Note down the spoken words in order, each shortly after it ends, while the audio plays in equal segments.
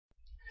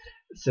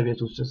Salut à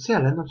tous, c'est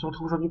Alan, on se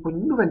retrouve aujourd'hui pour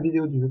une nouvelle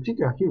vidéo du jeu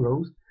Clicker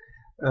Heroes.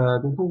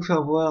 Donc pour vous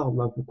faire voir,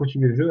 pour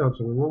continuer le jeu, hein, tout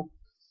simplement,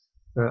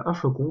 un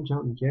flocon,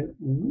 tiens, nickel,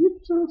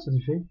 ça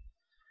c'est fait.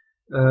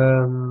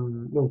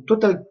 Donc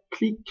total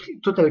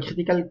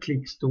critical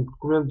clicks, donc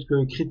combien de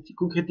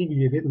coups critiques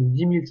j'ai fait, donc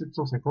 10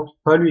 750,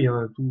 pas lui,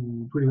 hein,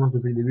 tous les monstres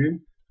depuis le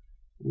début,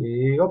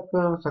 et hop,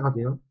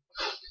 51.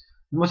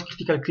 Moi c'est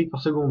critical click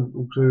par seconde,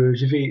 donc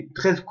j'ai fait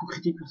 13 coups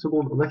critiques par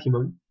seconde au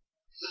maximum.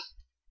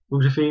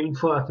 Donc j'ai fait une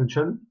fois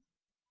Ascension.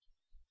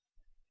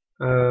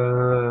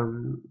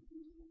 Euh,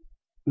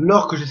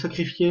 L'or que j'ai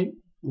sacrifié,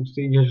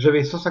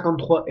 j'avais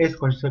 153 S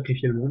quand j'ai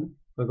sacrifié le monde,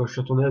 enfin, quand je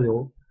suis retourné à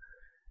zéro.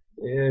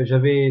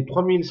 J'avais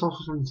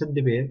 3177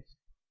 DPS,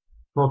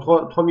 non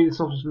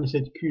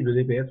 3177 Q de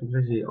DPS, donc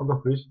là j'ai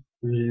encore plus.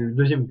 J'ai le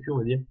deuxième Q on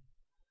va dire.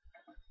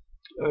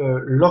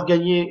 L'or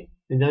gagné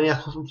les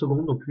dernières 60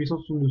 secondes, donc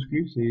 872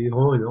 Q, c'est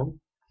vraiment énorme.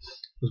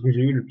 Parce que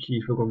j'ai eu le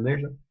petit flocon de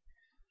neige.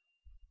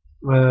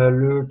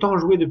 Le temps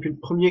joué depuis le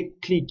premier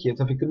clic,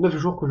 ça fait que 9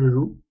 jours que je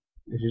joue.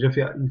 J'ai déjà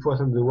fait une fois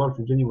Ascend the World, je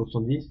suis déjà niveau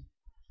 70.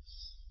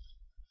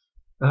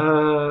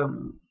 Euh,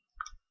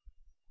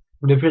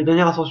 Depuis la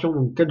dernière ascension,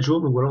 donc 4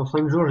 jours, donc voilà, en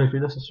 5 jours j'ai fait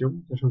une ascension,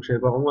 sachant que je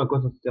savais pas vraiment à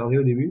quoi ça servait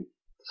au début.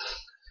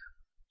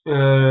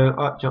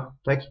 Tiens,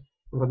 tac,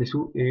 encore des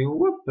sous, et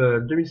hop,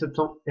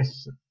 2700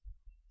 S.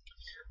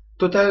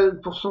 Total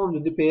pourcent de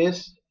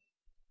DPS,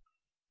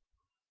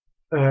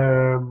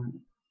 euh,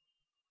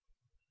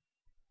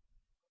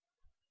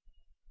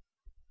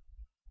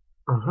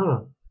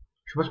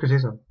 je sais pas ce que c'est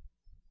ça.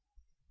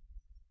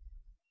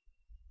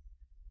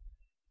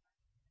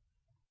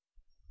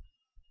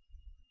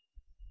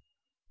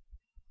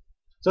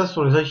 Ça, ce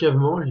sont les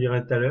achèvements, je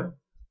dirais tout à l'heure,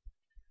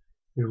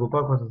 mais je vois pas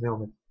à quoi ça sert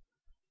en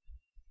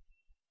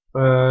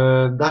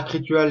fait. Dark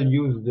Ritual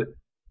Used.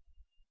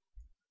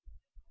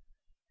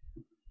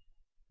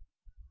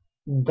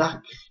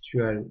 Dark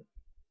Ritual,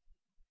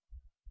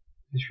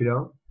 c'est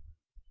celui-là.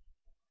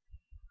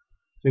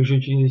 C'est que j'ai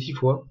utilisé 6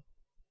 fois.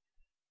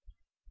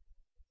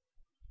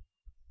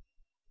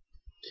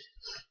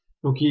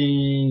 Donc,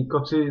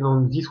 quand c'est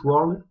dans this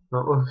world,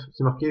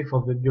 c'est marqué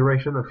for the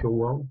duration of your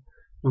world.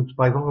 Donc,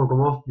 par exemple, on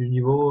commence du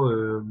niveau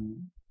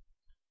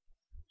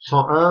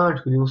 101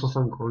 jusqu'au niveau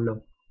 105 quand on l'a.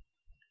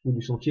 Ou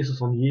du 106,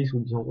 70, ou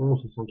du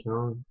 111,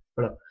 115.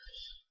 Voilà.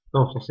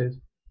 Non, 116.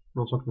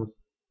 Non, 115.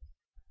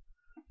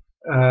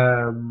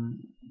 Euh,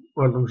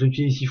 voilà, donc j'ai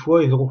utilisé 6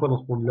 fois et 0 fois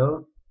dans ce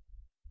monde-là.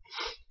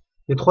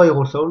 Il y a 3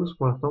 Hero Souls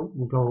pour l'instant.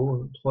 Donc là en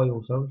haut, 3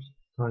 Hero Souls.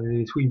 Enfin,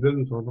 les sous ils bug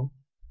de temps en temps.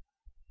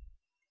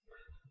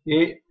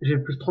 Et j'ai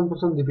plus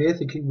 30% de DPS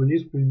et click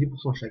bonus plus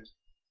 10% chaque.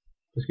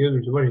 Parce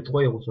que moi j'ai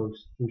 3 Hero Souls.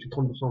 Donc j'ai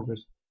 30% en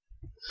plus.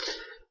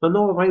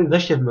 Maintenant on va parler des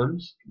achievements.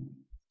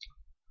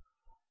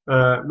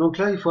 Donc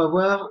là il faut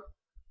avoir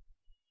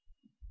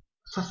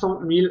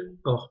 500 000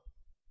 or.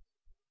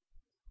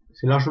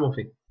 C'est largement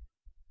fait.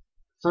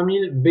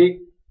 5000 B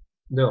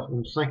d'or,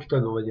 donc 5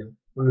 tonnes on va dire.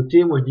 Le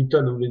T, moi je dis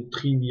tonnes, au lieu de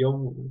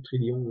trillion,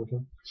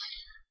 machin.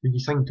 Je dis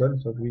 5 tonnes,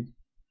 ça va plus vite.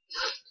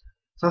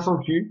 500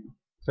 Q,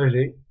 ça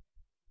j'ai.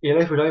 Et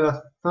là il faut que j'arrive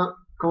à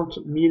 50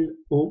 000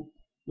 O.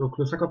 Donc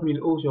le 50 000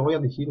 O, si on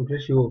regarde ici, donc là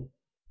je suis au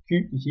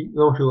Q ici,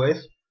 non je suis au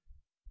S.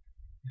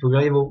 Il faut que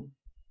j'arrive au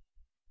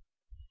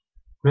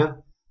combien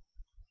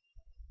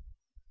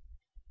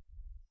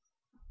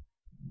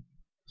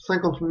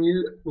 50 000,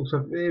 donc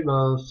ça fait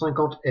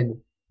 50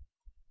 N.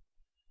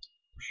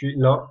 Je suis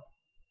là,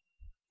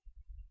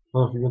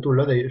 non, je suis bientôt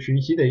là d'ailleurs, je suis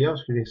ici d'ailleurs,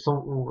 parce que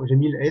j'ai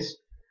 1000 S.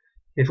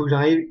 Et il faut que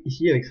j'arrive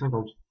ici avec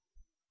 50.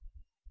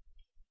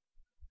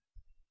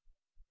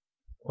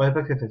 Je croyais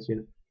pas que c'est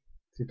facile.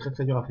 C'est très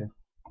très dur à faire.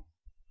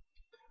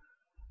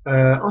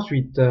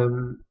 Ensuite,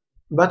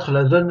 battre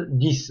la zone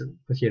 10,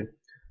 facile.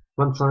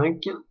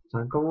 25,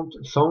 50,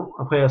 100.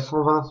 Après, il y a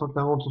 120,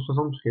 140,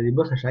 160, parce qu'il y a des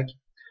boss à chaque.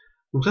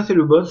 Donc ça, c'est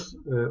le boss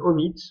au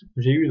mythe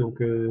que j'ai eu,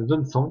 donc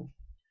zone 100,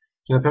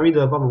 qui m'a permis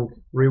d'avoir donc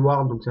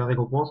reward, donc c'est la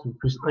récompense, donc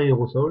plus 1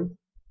 Hero Soul.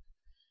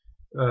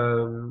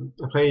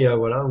 Après, il y a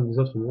voilà, des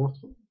autres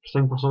monstres,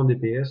 5% de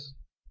DPS,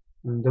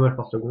 damage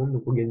par seconde,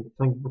 donc on gagne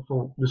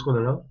 5% de ce qu'on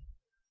a là.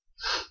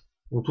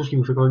 Donc tout ce qui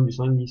vous fait quand même du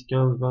 5, 10,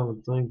 15, 20,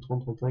 25,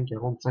 30, 35,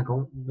 40,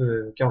 50,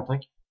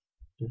 45.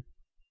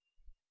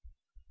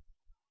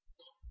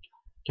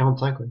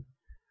 45, ouais.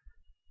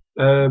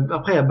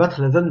 Après, à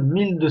battre la zone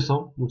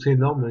 1200, donc c'est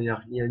énorme, il y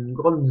a une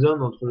grande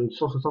zone entre le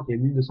 160 et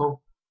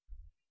 1200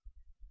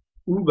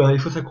 où bah, il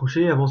faut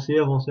s'accrocher, avancer,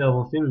 avancer,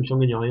 avancer, même si on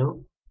gagne rien.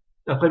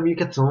 Après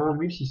 1400,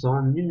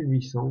 1600,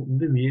 1800,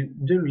 2000,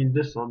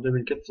 2200,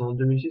 2400,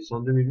 2600,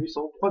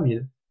 2800,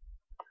 3000.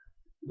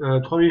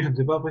 3000, je ne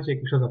sais pas après s'il y a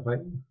quelque chose après.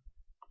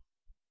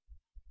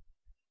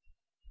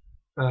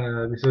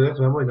 Mais ça doit être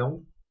vraiment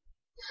énorme.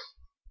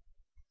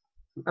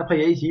 Après,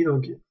 il y a ici,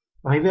 donc,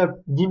 arriver à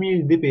 10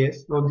 000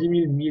 DPS, non, 10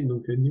 000 1000,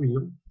 donc 10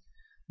 millions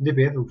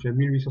DPS, donc j'ai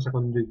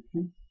 1852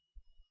 dessus.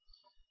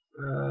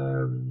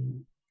 Euh,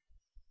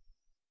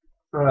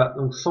 Voilà,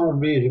 donc 100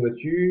 B j'ai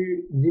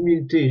battu, 10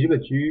 000 T j'ai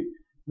battu,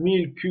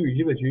 1000 Q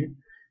j'ai battu,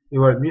 et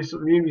voilà,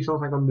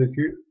 1852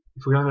 Q,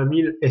 il faut que j'arrive à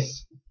 1000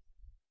 S,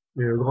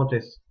 le grand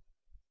S.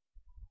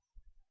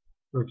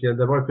 Donc il y a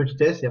d'abord la petite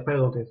S et après la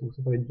grande S, donc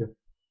ça va être dur.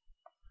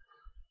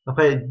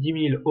 Après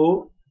 10 000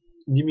 O,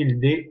 10 000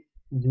 D,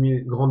 10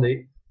 000 grand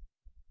D,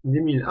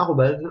 10 000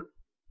 arrobase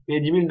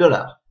et 10 000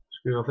 dollars.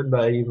 Parce que en fait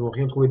bah ils vont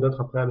rien trouver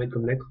d'autre après à mettre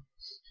comme lettre.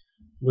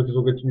 Donc ils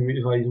ont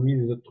continué, enfin, ils ont mis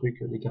des autres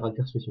trucs, des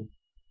caractères spéciaux.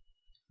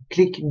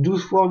 Clique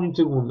 12 fois en une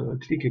seconde,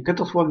 clique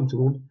 14 fois en une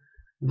seconde,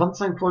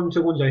 25 fois en une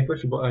seconde, j'y arrive pas, je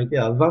suis arrêté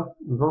à 20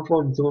 fois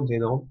en une seconde, c'est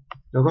énorme.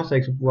 Et encore c'est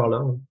avec ce pouvoir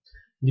là,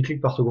 10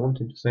 clics par seconde,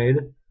 ça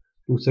aide.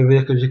 Donc ça veut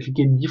dire que j'ai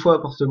cliqué 10 fois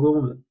par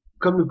seconde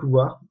comme le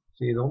pouvoir,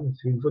 c'est énorme,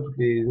 c'est une fois toutes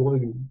les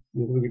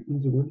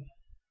 0,1 secondes,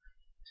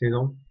 c'est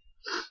énorme.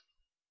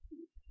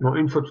 Non,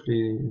 une fois toutes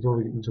les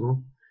 0,1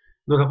 secondes.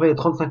 Donc après il y a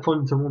 35 fois en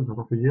une seconde, c'est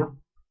encore plus dur.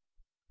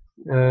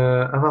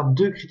 Avoir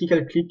 2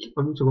 critical clicks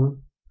en une seconde.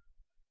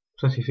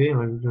 Ça c'est fait,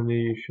 hein,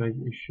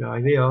 je suis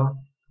arrivé à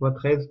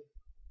 13,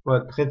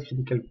 ouais, 13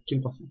 critical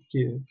clicks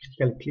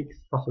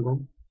par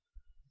seconde.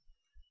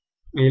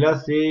 Et là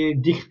c'est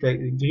 10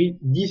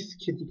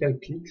 critical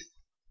clicks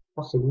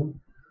par seconde.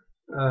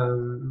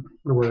 Donc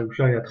voilà, je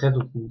suis arrivé à 13,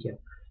 donc c'est nickel.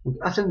 Donc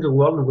Ascend the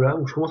World, donc voilà,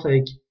 donc je commence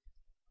avec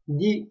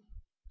 10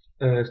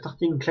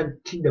 starting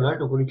click damage,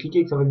 donc on lui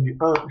cliquer, ça va du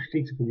 1, je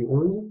clique, ça fait du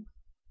 11.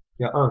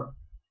 Il y a 1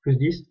 plus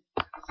 10.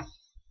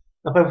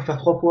 Après il faut faire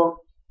 3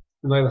 fois,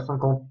 on arrive à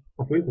 50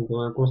 en plus, donc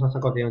on commence à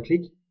 51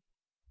 clics.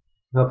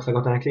 Non, pas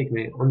 51 clics,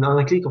 mais en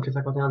un clic, on fait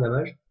 51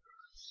 damage.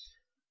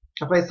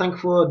 Après, 5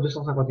 fois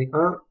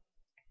 251,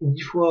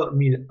 10 fois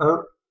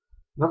 1001,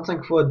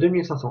 25 fois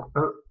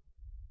 2501,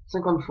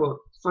 50 fois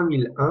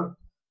 5001,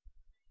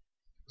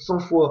 100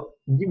 fois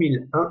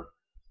 10001,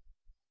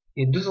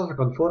 et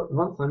 250 fois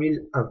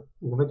 25001.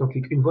 Donc en fait, on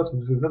clique une fois, ça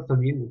nous fait 25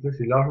 000, donc là,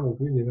 c'est largement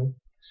plus déjà.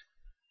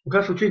 Donc là,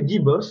 il faut tuer 10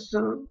 boss,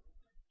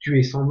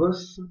 tuer 100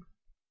 boss,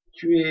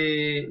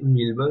 tuer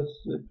 1000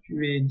 boss,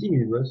 tuer 10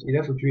 000 boss, et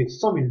là, il faut tuer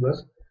 100 000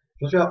 boss.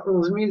 J'en suis à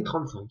 11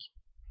 035.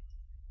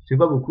 C'est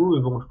pas beaucoup,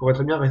 mais bon, je pourrais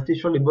très bien rester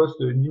sur les boss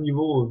du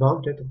niveau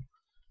 20, peut-être.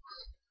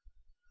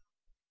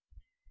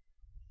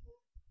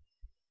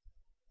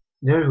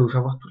 Déjà, je vais vous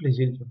faire voir toutes les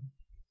îles,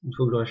 une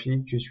fois que j'aurai fini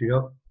de tuer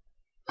celui-là.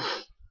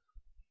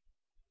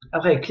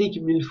 Après,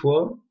 clique 1000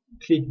 fois,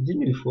 clique 10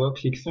 000 fois,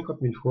 clique 50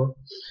 000 fois,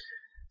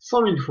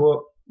 100 000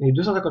 fois, et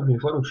 250 000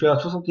 fois. Donc, je suis à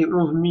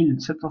 71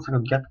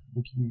 754.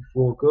 Donc, il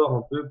faut encore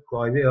un peu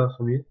pour arriver à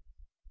 100 000.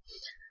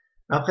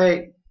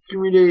 Après,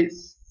 cumuler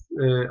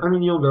 1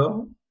 million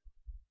d'or.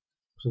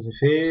 Ça c'est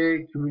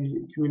fait.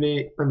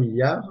 Cumuler 1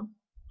 milliard.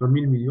 Enfin,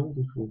 1000 millions,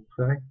 il faut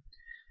faire.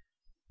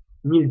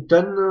 1000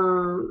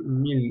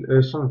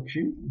 tonnes, 100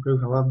 Q. Donc là, il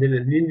faut avoir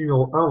l'île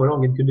numéro 1, ou alors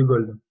on gagne que 2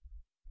 gold.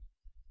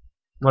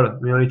 Voilà,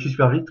 mais on les tue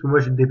super vite, parce que moi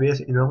j'ai des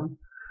DPS énorme.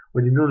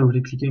 Au début, on est obligé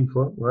de cliquer une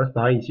fois. Voilà, c'est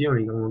pareil ici,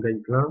 on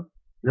gagne plein.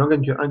 Et on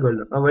gagne que 1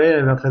 gold. Ah ouais, il y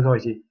avait un trésor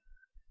ici.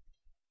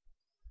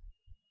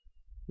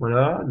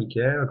 Voilà,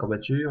 nickel, encore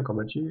battu, encore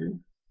battu.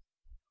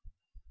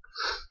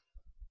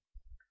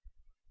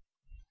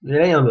 Et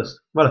là, il y a un boss.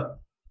 Voilà.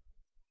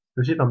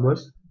 Le chef est un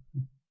boss.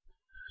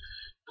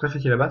 Très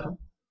facile à battre, hein.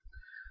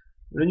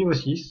 Le niveau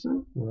 6.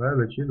 Voilà,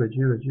 battu,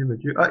 battu, battu,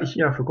 battu. Ah, ici, il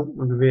y a un flocon.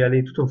 Donc, je vais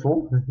aller tout au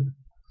fond.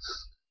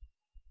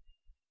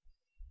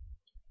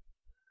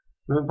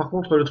 Bon, par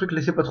contre, le truc,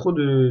 laissez pas trop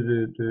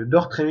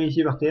d'or traîner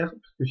ici par terre,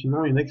 parce que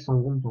sinon, il y en a qui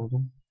s'en vont de temps en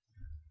temps.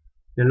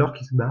 Il y a l'or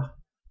qui se barre.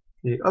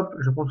 Et hop,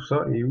 je prends tout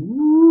ça, et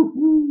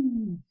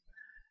wouhou,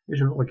 et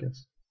je me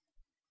recasse.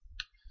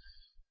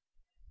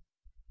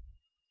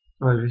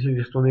 Ouais, je vais essayer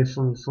d'y retourner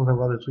sans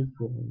avoir de trucs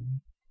pour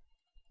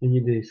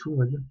gagner des sous, on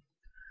va dire.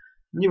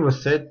 Niveau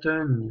 7,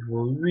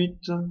 niveau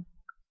 8,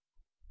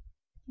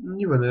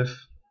 niveau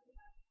 9,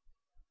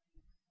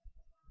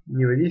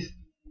 niveau 10,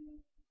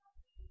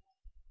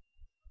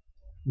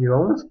 niveau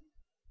 11,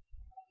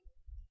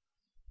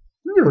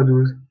 niveau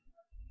 12,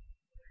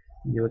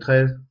 niveau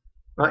 13.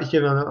 Ah, ici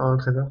il y avait un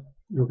trésor.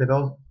 Niveau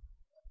 14,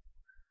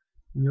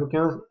 niveau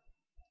 15.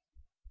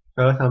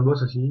 Ah, là c'est un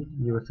boss aussi.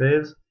 Niveau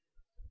 16,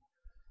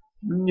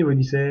 niveau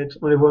 17.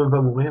 On les voit même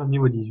pas mourir.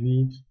 Niveau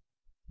 18,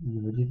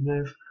 niveau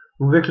 19.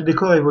 Vous voyez que le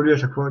décor évolue à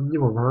chaque fois.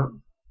 Niveau 20,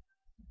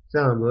 c'est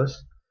un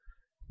boss.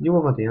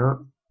 Niveau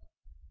 21,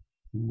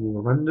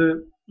 niveau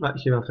 22. Ah,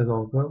 ici il y avait un trésor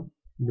encore.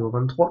 Niveau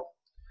 23.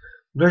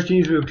 Là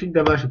j'utilise le clic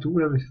damage et tout,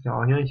 là, mais ça sert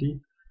à rien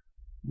ici.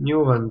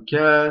 Niveau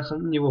 24,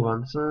 niveau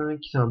 25,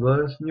 c'est un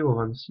boss, niveau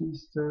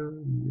 26,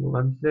 niveau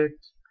 27,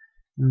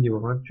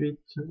 niveau 28,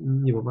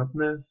 niveau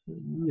 29,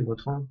 niveau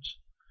 30,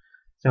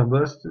 c'est un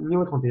boss,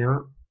 niveau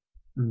 31,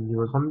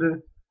 niveau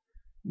 32,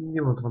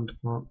 niveau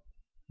 33,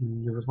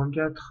 niveau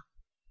 34,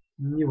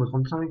 niveau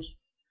 35,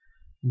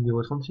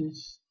 niveau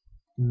 36,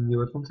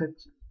 niveau 37,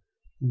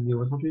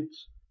 niveau 38,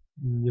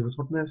 niveau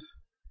 39,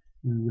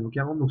 niveau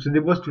 40. Donc c'est des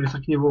boss tous les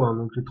 5 niveaux, hein.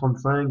 Donc les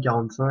 35,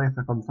 45,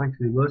 55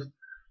 c'est des boss.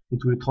 Et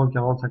tous les 30,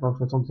 40, 50,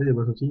 60 c'est des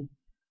boss aussi.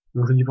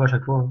 Donc je dis pas à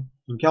chaque fois, hein.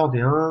 Donc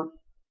 41,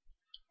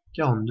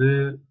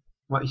 42.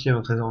 Ouais, ici il y a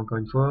un trésor encore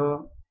une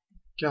fois.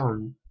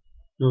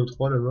 42,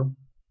 3 d'abord.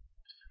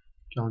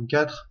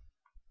 44,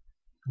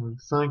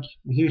 45.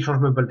 Ici il change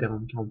même pas le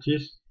terrain.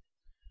 46,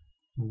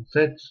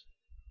 47,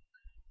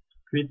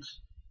 8,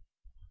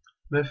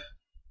 9,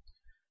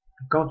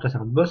 50. Là c'est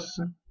un boss.